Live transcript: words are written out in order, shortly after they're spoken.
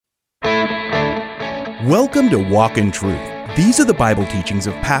Welcome to Walk in Truth. These are the Bible teachings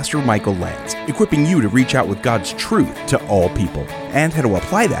of Pastor Michael Lance, equipping you to reach out with God's truth to all people and how to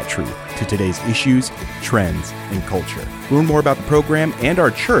apply that truth to today's issues, trends, and culture. Learn more about the program and our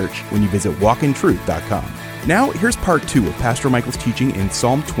church when you visit walkintruth.com. Now, here's part 2 of Pastor Michael's teaching in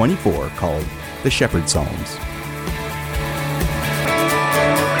Psalm 24 called The Shepherd Psalms.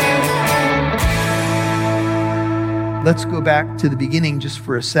 Let's go back to the beginning just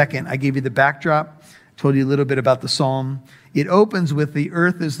for a second. I gave you the backdrop. Told you a little bit about the psalm. It opens with the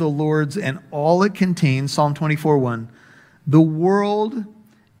earth is the Lord's and all it contains, Psalm 24:1. The world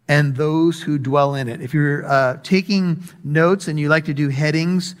and those who dwell in it. If you're taking notes and you like to do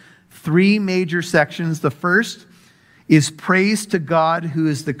headings, 3 major sections. The first is praise to God who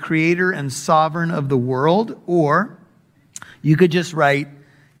is the creator and sovereign of the world, or you could just write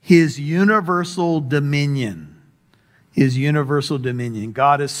his universal dominion. His universal dominion.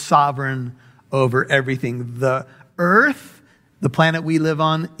 God is sovereign over everything. The earth, the planet we live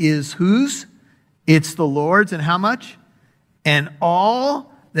on, is whose? It's the Lord's. And how much? And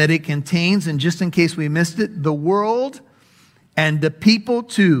all that it contains. And just in case we missed it, the world and the people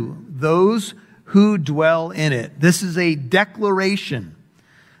too, those who dwell in it. This is a declaration.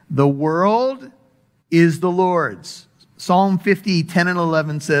 The world is the Lord's. Psalm 50, 10 and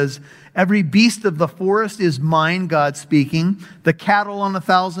 11 says, every beast of the forest is mine, God speaking, the cattle on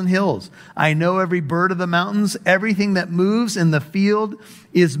 1,000 hills. I know every bird of the mountains, everything that moves in the field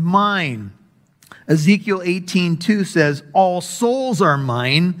is mine. Ezekiel 18:2 says, all souls are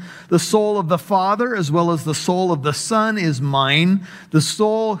mine. The soul of the Father as well as the soul of the Son is mine. The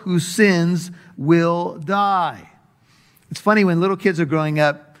soul who sins will die. It's funny when little kids are growing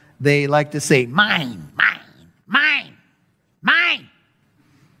up, they like to say, mine, mine, mine. Mine.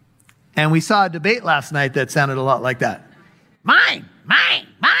 And we saw a debate last night that sounded a lot like that. Mine, mine,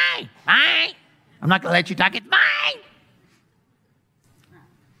 mine, mine. I'm not going to let you talk. It's mine.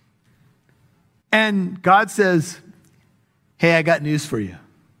 And God says, hey, I got news for you.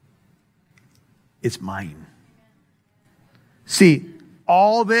 It's mine. See,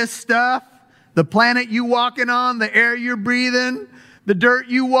 all this stuff, the planet you walking on, the air you're breathing, the dirt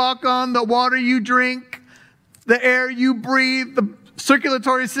you walk on, the water you drink, the air you breathe, the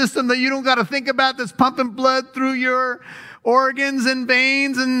circulatory system that you don't got to think about that's pumping blood through your organs and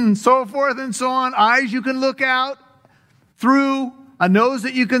veins and so forth and so on. Eyes you can look out through, a nose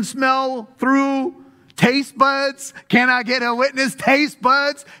that you can smell through, taste buds. Can I get a witness? Taste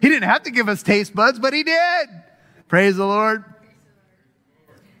buds. He didn't have to give us taste buds, but he did. Praise the Lord.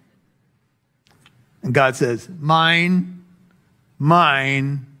 And God says, mine,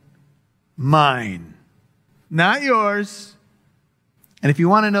 mine, mine. Not yours. And if you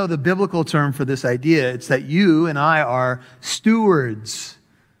want to know the biblical term for this idea, it's that you and I are stewards.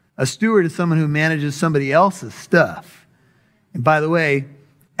 A steward is someone who manages somebody else's stuff. And by the way,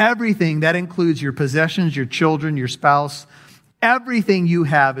 everything that includes your possessions, your children, your spouse, everything you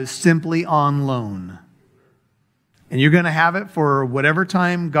have is simply on loan. And you're going to have it for whatever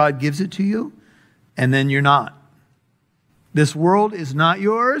time God gives it to you, and then you're not. This world is not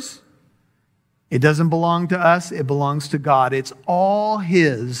yours. It doesn't belong to us. It belongs to God. It's all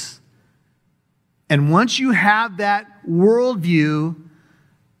His. And once you have that worldview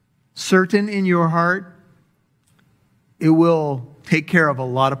certain in your heart, it will take care of a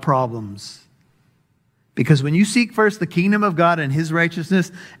lot of problems. Because when you seek first the kingdom of God and His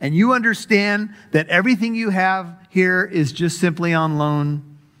righteousness, and you understand that everything you have here is just simply on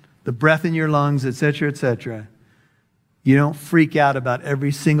loan, the breath in your lungs, etc., you don't freak out about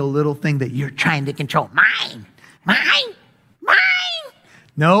every single little thing that you're trying to control. Mine, mine, mine.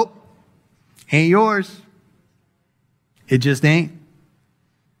 Nope. Ain't yours. It just ain't.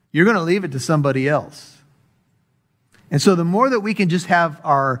 You're going to leave it to somebody else. And so the more that we can just have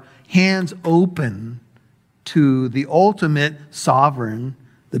our hands open to the ultimate sovereign,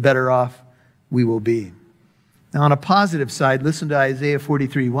 the better off we will be. Now on a positive side, listen to Isaiah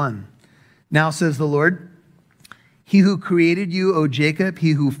 43:1. Now says the Lord, he who created you, O Jacob,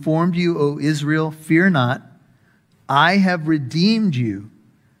 he who formed you, O Israel, fear not. I have redeemed you.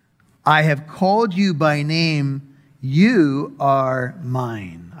 I have called you by name. You are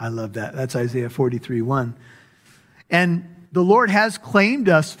mine. I love that. That's Isaiah 43:1. And the Lord has claimed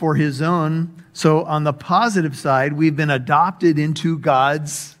us for His own. So on the positive side, we've been adopted into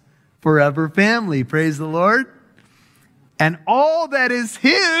God's forever family. Praise the Lord. And all that is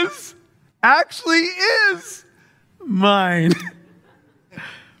His actually is mine.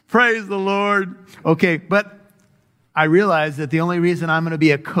 Praise the Lord. Okay, but I realize that the only reason I'm going to be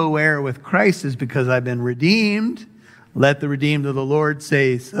a co-heir with Christ is because I've been redeemed. Let the redeemed of the Lord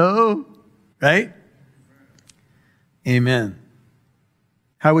say so, right? Amen.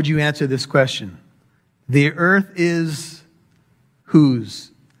 How would you answer this question? The earth is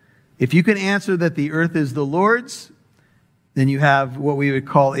whose? If you can answer that the earth is the Lord's, then you have what we would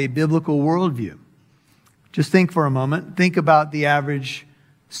call a biblical worldview. Just think for a moment. Think about the average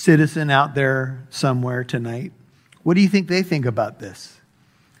citizen out there somewhere tonight. What do you think they think about this?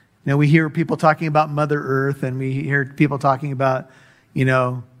 Now, we hear people talking about Mother Earth, and we hear people talking about,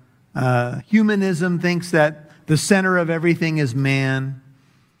 humanism thinks that the center of everything is man.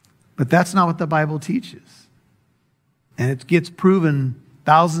 But that's not what the Bible teaches. And it gets proven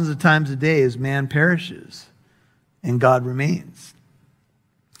thousands of times a day as man perishes and God remains.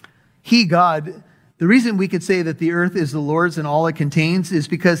 He, God, the reason we could say that the earth is the Lord's and all it contains is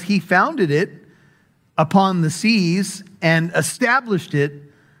because he founded it upon the seas and established it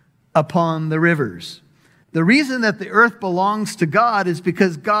upon the rivers. The reason that the earth belongs to God is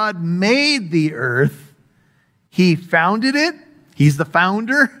because God made the earth. He founded it. He's the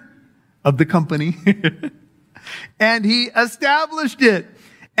founder of the company. And he established it.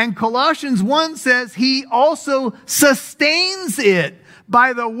 And Colossians 1 says he also sustains it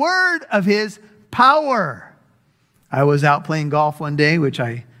by the word of his power. I was out playing golf one day, which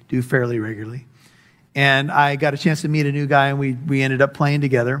I do fairly regularly. And I got a chance to meet a new guy, and we ended up playing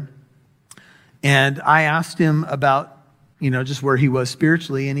together. And I asked him about, just where he was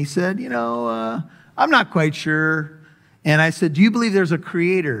spiritually. And he said, I'm not quite sure. And I said, do you believe there's a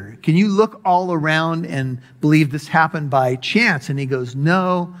creator? Can you look all around and believe this happened by chance? And he goes,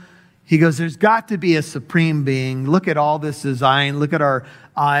 no. He goes, there's got to be a supreme being. Look at all this design. Look at our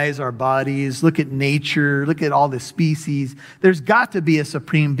eyes, our bodies. Look at nature. Look at all the species. There's got to be a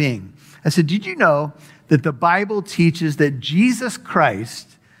supreme being. I said, did you know that the Bible teaches that Jesus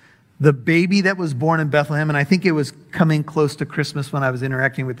Christ, the baby that was born in Bethlehem, and I think it was coming close to Christmas when I was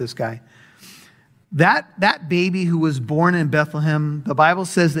interacting with this guy, that baby who was born in Bethlehem, the Bible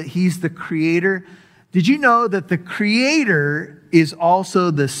says that he's the creator. Did you know that the creator is also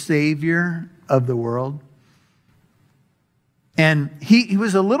the savior of the world? And he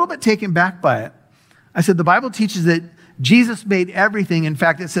was a little bit taken back by it. I said, the Bible teaches that Jesus made everything. In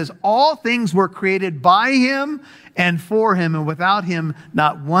fact, it says all things were created by him and for him, and without him,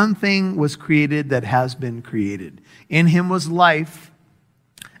 not one thing was created that has been created. In him was life,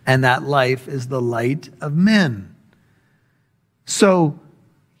 and that life is the light of men. So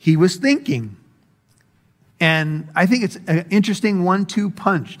he was thinking. And I think it's an interesting 1-2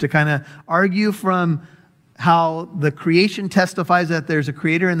 punch to kind of argue from how the creation testifies that there's a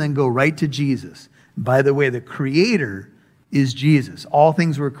creator and then go right to Jesus. By the way, the creator is Jesus. All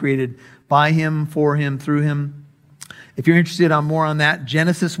things were created by him, for him, through him. If you're interested on more on that,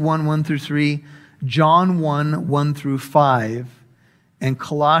 Genesis 1:1-3, John 1:1-5, and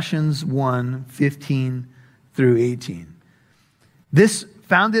Colossians 1:15-18. This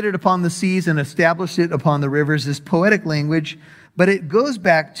founded it upon the seas and established it upon the rivers, this poetic language, but it goes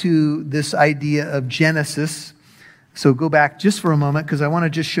back to this idea of Genesis. So go back just for a moment, because I want to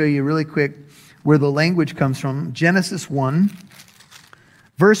just show you really quick where the language comes from. Genesis 1,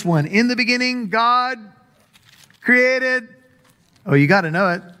 verse 1. In the beginning, God created, you got to know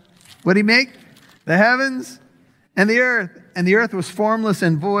it. What did he make? The heavens and the earth. And the earth was formless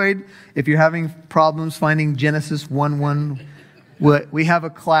and void. If you're having problems finding Genesis 1:1, we have a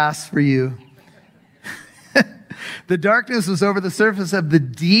class for you. The darkness was over the surface of the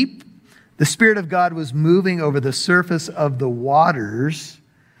deep. The Spirit of God was moving over the surface of the waters.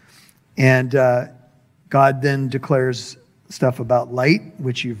 And God then declares stuff about light,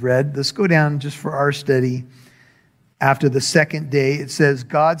 which you've read. Let's go down just for our study. After the second day, it says,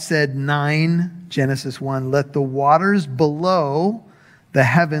 God said 9, Genesis 1, let the waters below the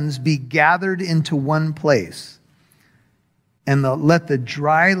heavens be gathered into one place, and let the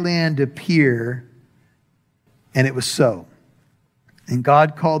dry land appear. And it was so. And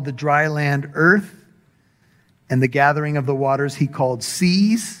God called the dry land earth, and the gathering of the waters he called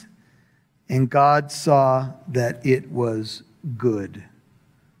seas. And God saw that it was good.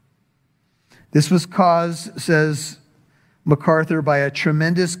 This was caused, says MacArthur, by a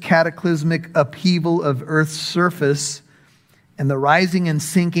tremendous cataclysmic upheaval of Earth's surface and the rising and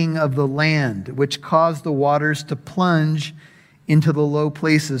sinking of the land, which caused the waters to plunge into the low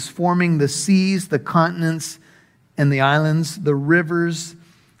places, forming the seas, the continents, and the islands, the rivers,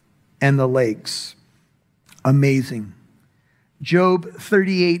 and the lakes. Amazing. Job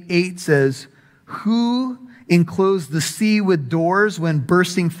 38:8 says, who enclosed the sea with doors when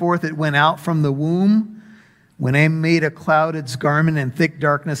bursting forth it went out from the womb? When I made a cloud its garment and thick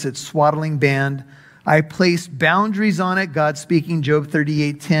darkness its swaddling band, I placed boundaries on it. God speaking, Job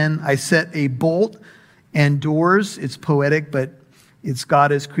 38:10. I set a bolt and doors. It's poetic, but it's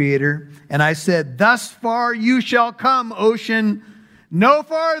God as creator. And I said, thus far you shall come, ocean, no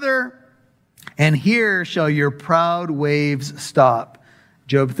farther. And here shall your proud waves stop.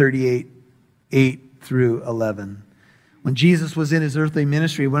 Job 38, 8-11. When Jesus was in his earthly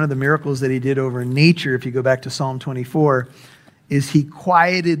ministry, one of the miracles that he did over nature, if you go back to Psalm 24, is he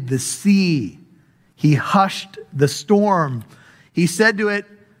quieted the sea. He hushed the storm. He said to it,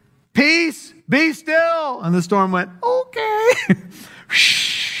 peace, be still. And the storm went, okay.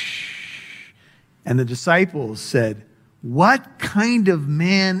 And the disciples said, what kind of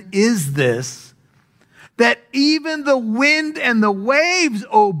man is this that even the wind and the waves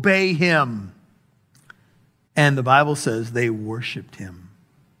obey him? And the Bible says they worshiped him.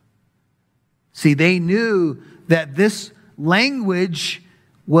 See, they knew that this language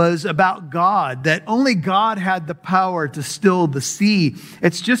was about God, that only God had the power to still the sea.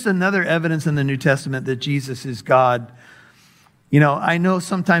 It's just another evidence in the New Testament that Jesus is God. You know, I know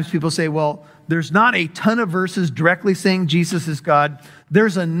sometimes people say, well, there's not a ton of verses directly saying Jesus is God.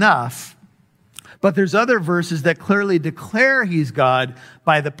 There's enough. But there's other verses that clearly declare he's God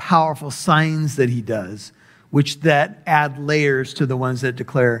by the powerful signs that he does, which that add layers to the ones that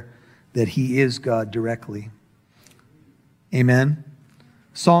declare that he is God directly. Amen.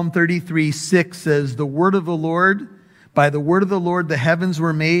 Psalm 33:6 says, the word of the Lord, by the word of the Lord the heavens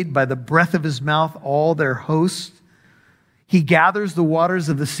were made, by the breath of his mouth all their hosts. He gathers the waters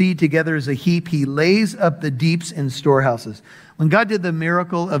of the sea together as a heap. He lays up the deeps in storehouses. When God did the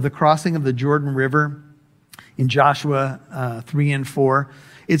miracle of the crossing of the Jordan River in Joshua 3 and 4,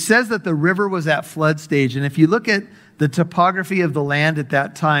 it says that the river was at flood stage. And if you look at the topography of the land at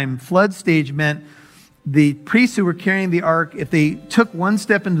that time, flood stage meant the priests who were carrying the ark, if they took one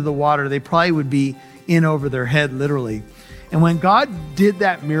step into the water, they probably would be in over their head, literally. And when God did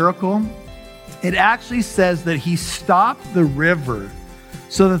that miracle, it actually says that he stopped the river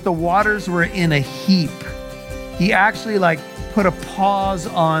so that the waters were in a heap. He actually put a pause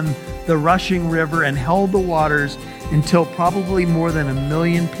on the rushing river and held the waters until probably more than 1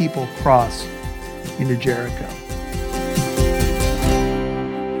 million people crossed into Jericho.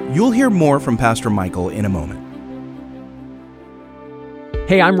 You'll hear more from Pastor Michael in a moment.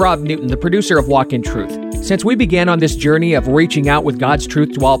 Hey, I'm Rob Newton, the producer of Walk in Truth. Since we began on this journey of reaching out with God's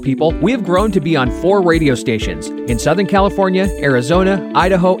truth to all people, we have grown to be on 4 radio stations in Southern California, Arizona,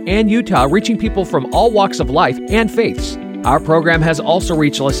 Idaho, and Utah, reaching people from all walks of life and faiths. Our program has also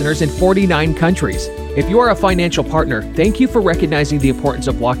reached listeners in 49 countries. If you are a financial partner, thank you for recognizing the importance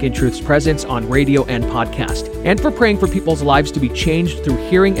of Walk in Truth's presence on radio and podcast, and for praying for people's lives to be changed through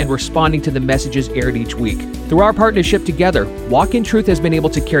hearing and responding to the messages aired each week. Through our partnership together, Walk in Truth has been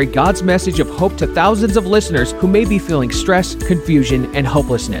able to carry God's message of hope to thousands of listeners who may be feeling stress, confusion, and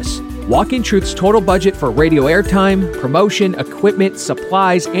hopelessness. Walk in Truth's total budget for radio airtime, promotion, equipment,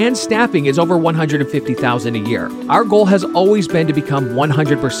 supplies, and staffing is over $150,000 a year. Our goal has always been to become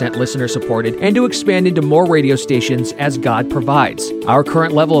 100% listener supported and to expand into more radio stations as God provides. Our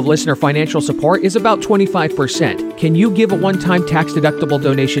current level of listener financial support is about 25%. Can you give a one-time tax-deductible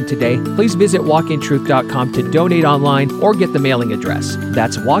donation today? Please visit walkintruth.com to donate online or get the mailing address.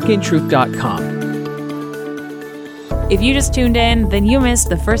 That's walkintruth.com. If you just tuned in, then you missed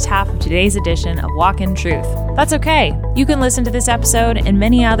the first half of today's edition of Walk in Truth. That's okay. You can listen to this episode and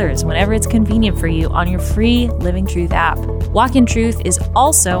many others whenever it's convenient for you on your free Living Truth app. Walk in Truth is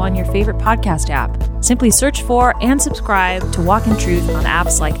also on your favorite podcast app. Simply search for and subscribe to Walk in Truth on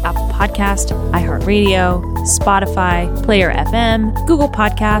apps like Apple Podcast, iHeartRadio, Spotify, Player FM, Google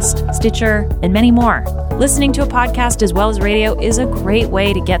Podcast, Stitcher, and many more. Listening to a podcast as well as radio is a great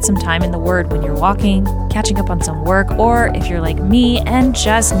way to get some time in the Word when you're walking, catching up on some work, or if you're like me and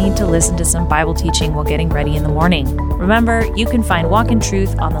just need to listen to some Bible teaching while getting ready in the morning. Remember, you can find Walk in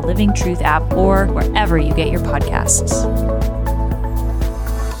Truth on the Living Truth app or wherever you get your podcasts.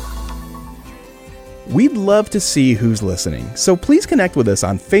 We'd love to see who's listening, so please connect with us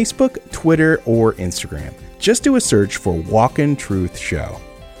on Facebook, Twitter, or Instagram. Just do a search for Walk in Truth Show.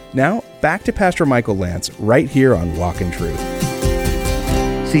 Now, back to Pastor Michael Lantz right here on Walk in Truth.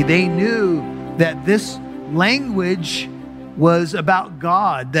 See, they knew that this language was about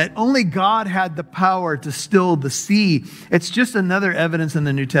God, that only God had the power to still the sea. It's just another evidence in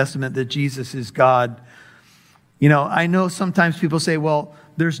the New Testament that Jesus is God. You know, I know sometimes people say, well,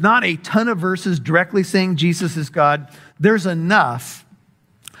 there's not a ton of verses directly saying Jesus is God. There's enough.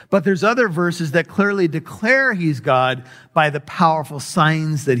 But there's other verses that clearly declare he's God by the powerful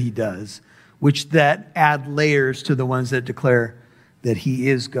signs that he does, which that add layers to the ones that declare that he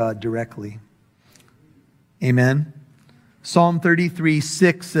is God directly. Amen. Psalm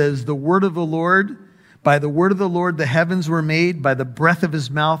 33:6 says, the word of the Lord, By the word of the Lord the heavens were made, by the breath of his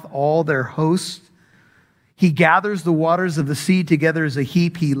mouth all their hosts. He gathers the waters of the sea together as a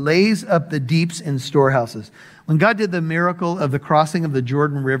heap. He lays up the deeps in storehouses. When God did the miracle of the crossing of the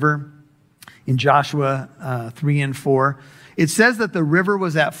Jordan River in Joshua 3 and 4, it says that the river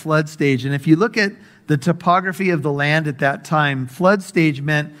was at flood stage. And if you look at the topography of the land at that time, flood stage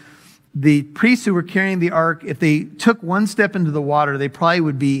meant the priests who were carrying the ark, if they took one step into the water, they probably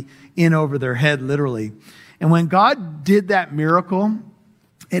would be in over their head, literally. And when God did that miracle,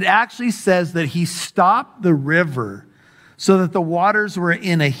 it actually says that he stopped the river so that the waters were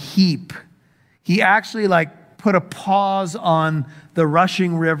in a heap. He actually put a pause on the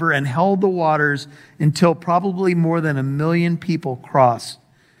rushing river and held the waters until probably more than 1 million people crossed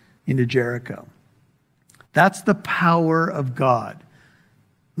into Jericho. That's the power of God.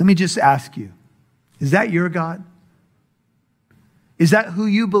 Let me just ask you, is that your God? Is that who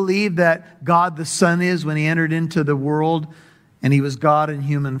you believe that God the Son is when he entered into the world and he was God in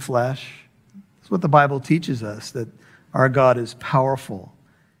human flesh? That's what the Bible teaches us, that our God is powerful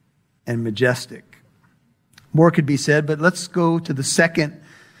and majestic. More could be said, but let's go to the second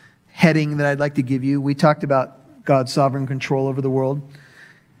heading that I'd like to give you. We talked about God's sovereign control over the world.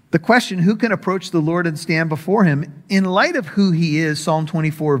 The question, who can approach the Lord and stand before him? In light of who he is, Psalm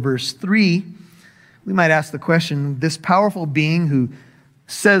 24, verse 3, we might ask the question, this powerful being who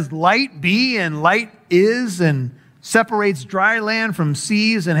says light be and light is and separates dry land from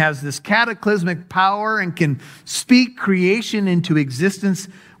seas and has this cataclysmic power and can speak creation into existence,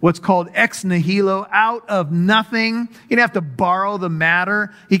 what's called ex nihilo, out of nothing. You don't have to borrow the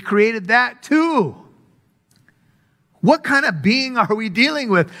matter. He created that too. What kind of being are we dealing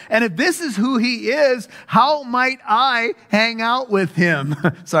with? And if this is who he is, how might I hang out with him?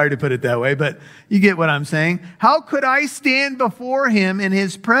 Sorry to put it that way, but you get what I'm saying. How could I stand before him in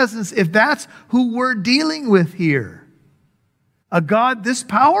his presence if that's who we're dealing with here? A God this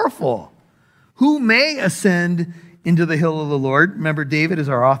powerful. Who may ascend into the hill of the Lord? Remember, David is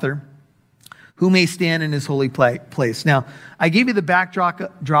our author. Who may stand in his holy place? Now, I gave you the backdrop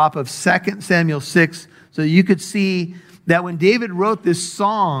of 2 Samuel 6, so you could see that when David wrote this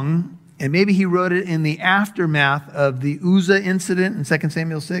song, and maybe he wrote it in the aftermath of the Uzzah incident in 2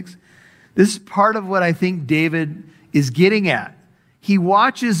 Samuel 6, this is part of what I think David is getting at. He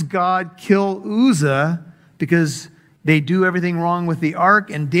watches God kill Uzzah because they do everything wrong with the ark,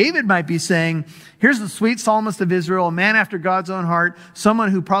 and David might be saying, here's the sweet psalmist of Israel, a man after God's own heart,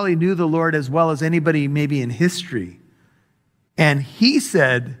 someone who probably knew the Lord as well as anybody maybe in history. And he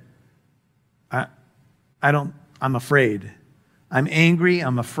said, I'm afraid. I'm angry.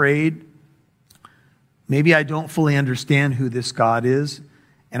 I'm afraid. Maybe I don't fully understand who this God is.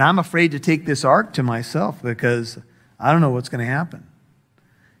 And I'm afraid to take this ark to myself because I don't know what's going to happen.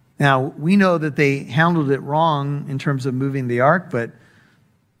 Now, we know that they handled it wrong in terms of moving the ark, but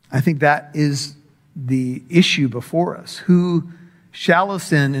I think that is the issue before us. Who shall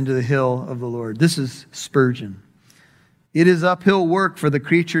ascend into the hill of the Lord? This is Spurgeon. It is uphill work for the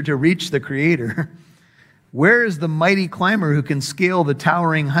creature to reach the Creator. Where is the mighty climber who can scale the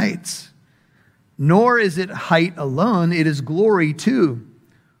towering heights? Nor is it height alone, it is glory too.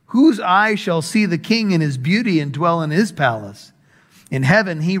 Whose eye shall see the King in his beauty and dwell in his palace? In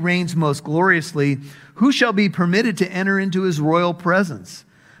heaven he reigns most gloriously. Who shall be permitted to enter into his royal presence?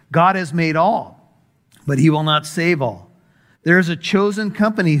 God has made all, but he will not save all. There is a chosen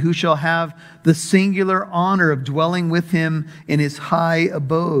company who shall have the singular honor of dwelling with him in his high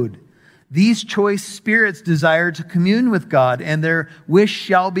abode. These choice spirits desire to commune with God, and their wish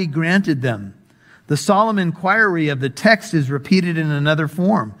shall be granted them. The solemn inquiry of the text is repeated in another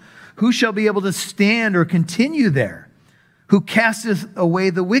form. Who shall be able to stand or continue there? Who casteth away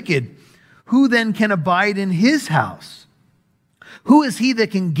the wicked? Who then can abide in his house? Who is he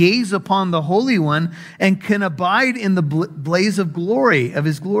that can gaze upon the Holy One and can abide in the blaze of glory of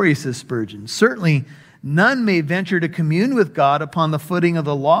his glory, says Spurgeon. Certainly none may venture to commune with God upon the footing of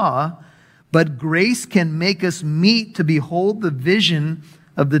the law, but grace can make us meet to behold the vision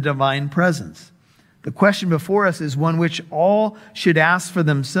of the divine presence. The question before us is one which all should ask for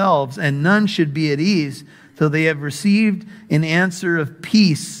themselves, and none should be at ease till they have received an answer of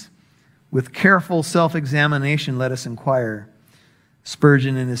peace. With careful self-examination, let us inquire.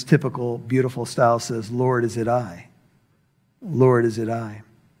 Spurgeon, in his typical beautiful style, says, Lord, is it I? Lord, is it I?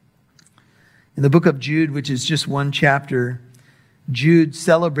 In the book of Jude, which is just one chapter, Jude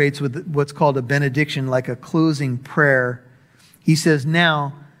celebrates with what's called a benediction, like a closing prayer. He says,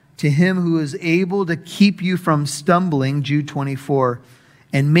 now, to him who is able to keep you from stumbling, Jude 24,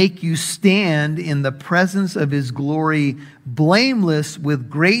 and make you stand in the presence of his glory, blameless with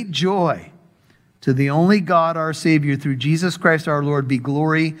great joy. To the only God, our Savior, through Jesus Christ our Lord, be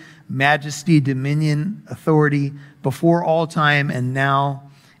glory, majesty, dominion, authority, before all time and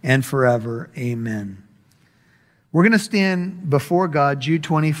now and forever. Amen. We're going to stand before God, Jude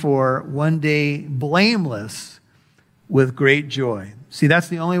 24, one day blameless with great joy. See, that's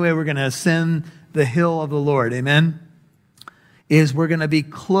the only way we're going to ascend the hill of the Lord. Amen? Is we're going to be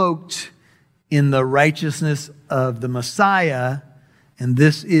cloaked in the righteousness of the Messiah. And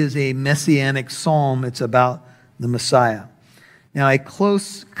this is a messianic psalm. It's about the Messiah. Now, a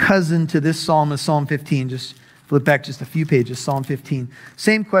close cousin to this psalm is Psalm 15. Just flip back just a few pages, Psalm 15.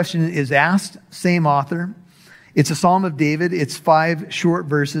 Same question is asked, same author. It's a psalm of David. It's 5 short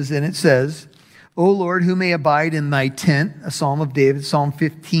verses, and it says, O Lord, who may abide in thy tent, a psalm of David, Psalm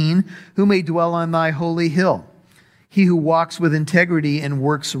 15, who may dwell on thy holy hill? He who walks with integrity and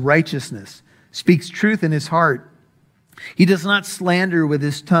works righteousness, speaks truth in his heart. He does not slander with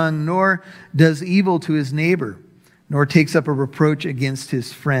his tongue, nor does evil to his neighbor, nor takes up a reproach against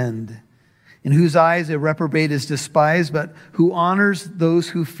his friend, in whose eyes a reprobate is despised, but who honors those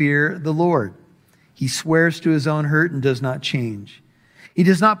who fear the Lord. He swears to his own hurt and does not change. He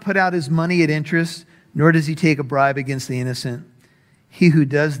does not put out his money at interest, nor does he take a bribe against the innocent. He who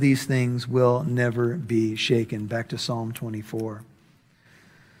does these things will never be shaken. Back to Psalm 24.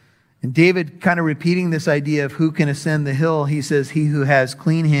 And David, kind of repeating this idea of who can ascend the hill, he says, he who has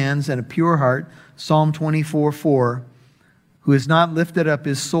clean hands and a pure heart, Psalm 24:4, who has not lifted up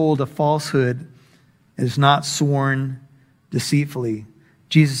his soul to falsehood, and has not sworn deceitfully.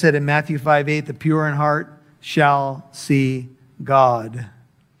 Jesus said in Matthew 5:8, the pure in heart shall see God.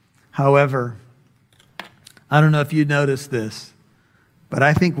 However, I don't know if you noticed this, but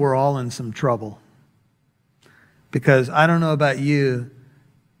I think we're all in some trouble. Because I don't know about you,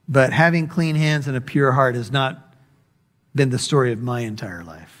 but having clean hands and a pure heart has not been the story of my entire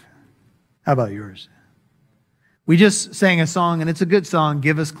life. How about yours? We just sang a song, and it's a good song.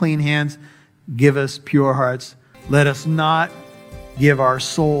 Give us clean hands, give us pure hearts. Let us not give our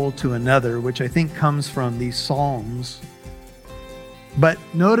soul to another, which I think comes from these Psalms. But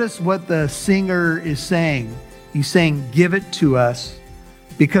notice what the singer is saying. He's saying, give it to us,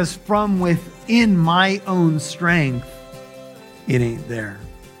 because from within my own strength, it ain't there.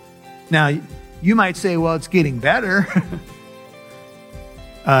 Now, you might say, well, it's getting better.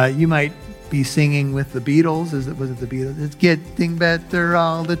 You might be singing with the Beatles. Was it the Beatles? It's getting better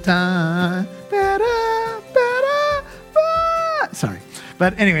all the time. Better, better, better. Sorry.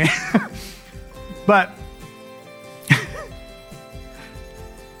 But anyway, but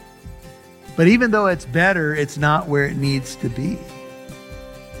even though it's better, it's not where it needs to be.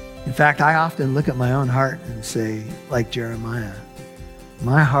 In fact, I often look at my own heart and say, like Jeremiah,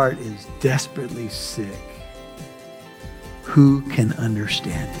 my heart is desperately sick. Who can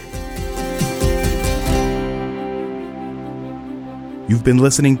understand it? You've been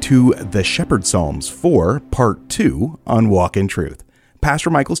listening to The Shepherd Psalms 4, Part 2 on Walk in Truth.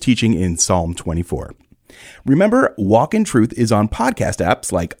 Pastor Michael's teaching in Psalm 24. Remember, Walk in Truth is on podcast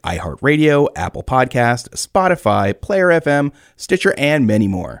apps like iHeartRadio, Apple Podcast, Spotify, Player FM, Stitcher, and many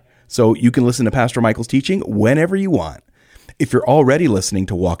more. So you can listen to Pastor Michael's teaching whenever you want. If you're already listening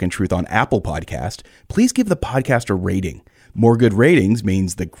to Walk in Truth on Apple Podcast, please give the podcast a rating. More good ratings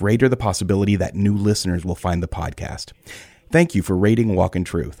means the greater the possibility that new listeners will find the podcast. Thank you for rating Walk in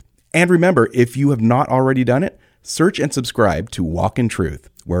Truth. And remember, if you have not already done it, search and subscribe to Walk in Truth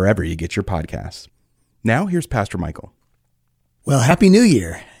wherever you get your podcasts. Now, here's Pastor Michael. Well, Happy New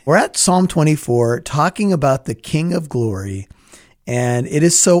Year. We're at Psalm 24 talking about the King of Glory, and it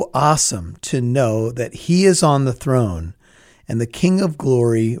is so awesome to know that he is on the throne and the King of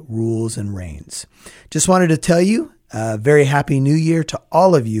Glory rules and reigns. Just wanted to tell you, very Happy New Year to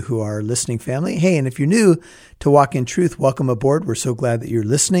all of you who are listening, family. Hey, and if you're new to Walk in Truth, welcome aboard. We're so glad that you're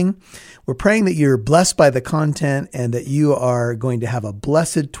listening. We're praying that you're blessed by the content and that you are going to have a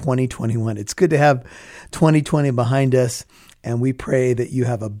blessed 2021. It's good to have 2020 behind us, and we pray that you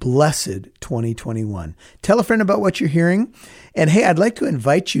have a blessed 2021. Tell a friend about what you're hearing. And hey, I'd like to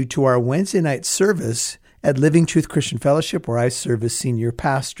invite you to our Wednesday night service at Living Truth Christian Fellowship, where I serve as senior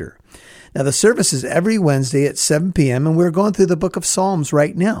pastor. Now, the service is every Wednesday at 7 p.m., and we're going through the book of Psalms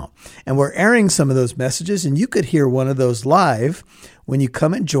right now. And we're airing some of those messages, and you could hear one of those live when you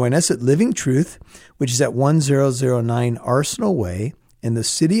come and join us at Living Truth, which is at 1009 Arsenal Way in the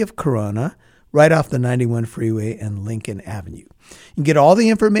city of Corona, right off the 91 freeway and Lincoln Avenue. You can get all the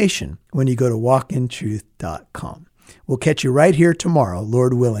information when you go to walkintruth.com. We'll catch you right here tomorrow,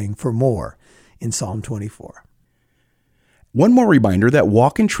 Lord willing, for more in Psalm 24. One more reminder that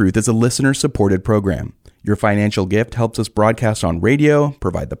Walk in Truth is a listener-supported program. Your financial gift helps us broadcast on radio,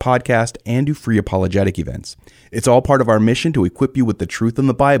 provide the podcast, and do free apologetic events. It's all part of our mission to equip you with the truth in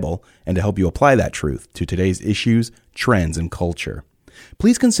the Bible and to help you apply that truth to today's issues, trends, and culture.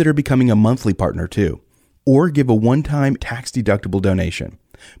 Please consider becoming a monthly partner too, or give a one-time tax-deductible donation.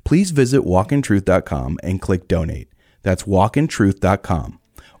 Please visit walkintruth.com and click donate. That's walkintruth.com.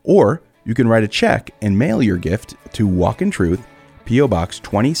 Or you can write a check and mail your gift to Walk in Truth, P.O. Box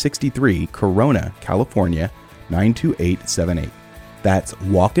 2063, Corona, California, 92878. That's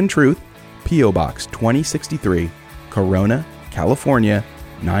Walk in Truth, P.O. Box 2063, Corona, California,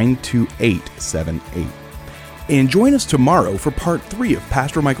 92878. And join us tomorrow for part 3 of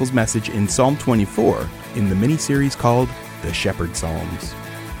Pastor Michael's message in Psalm 24 in the mini-series called The Shepherd Psalms.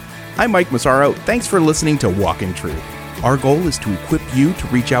 I'm Mike Massaro. Thanks for listening to Walk in Truth. Our goal is to equip you to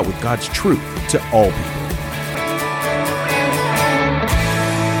reach out with God's truth to all people.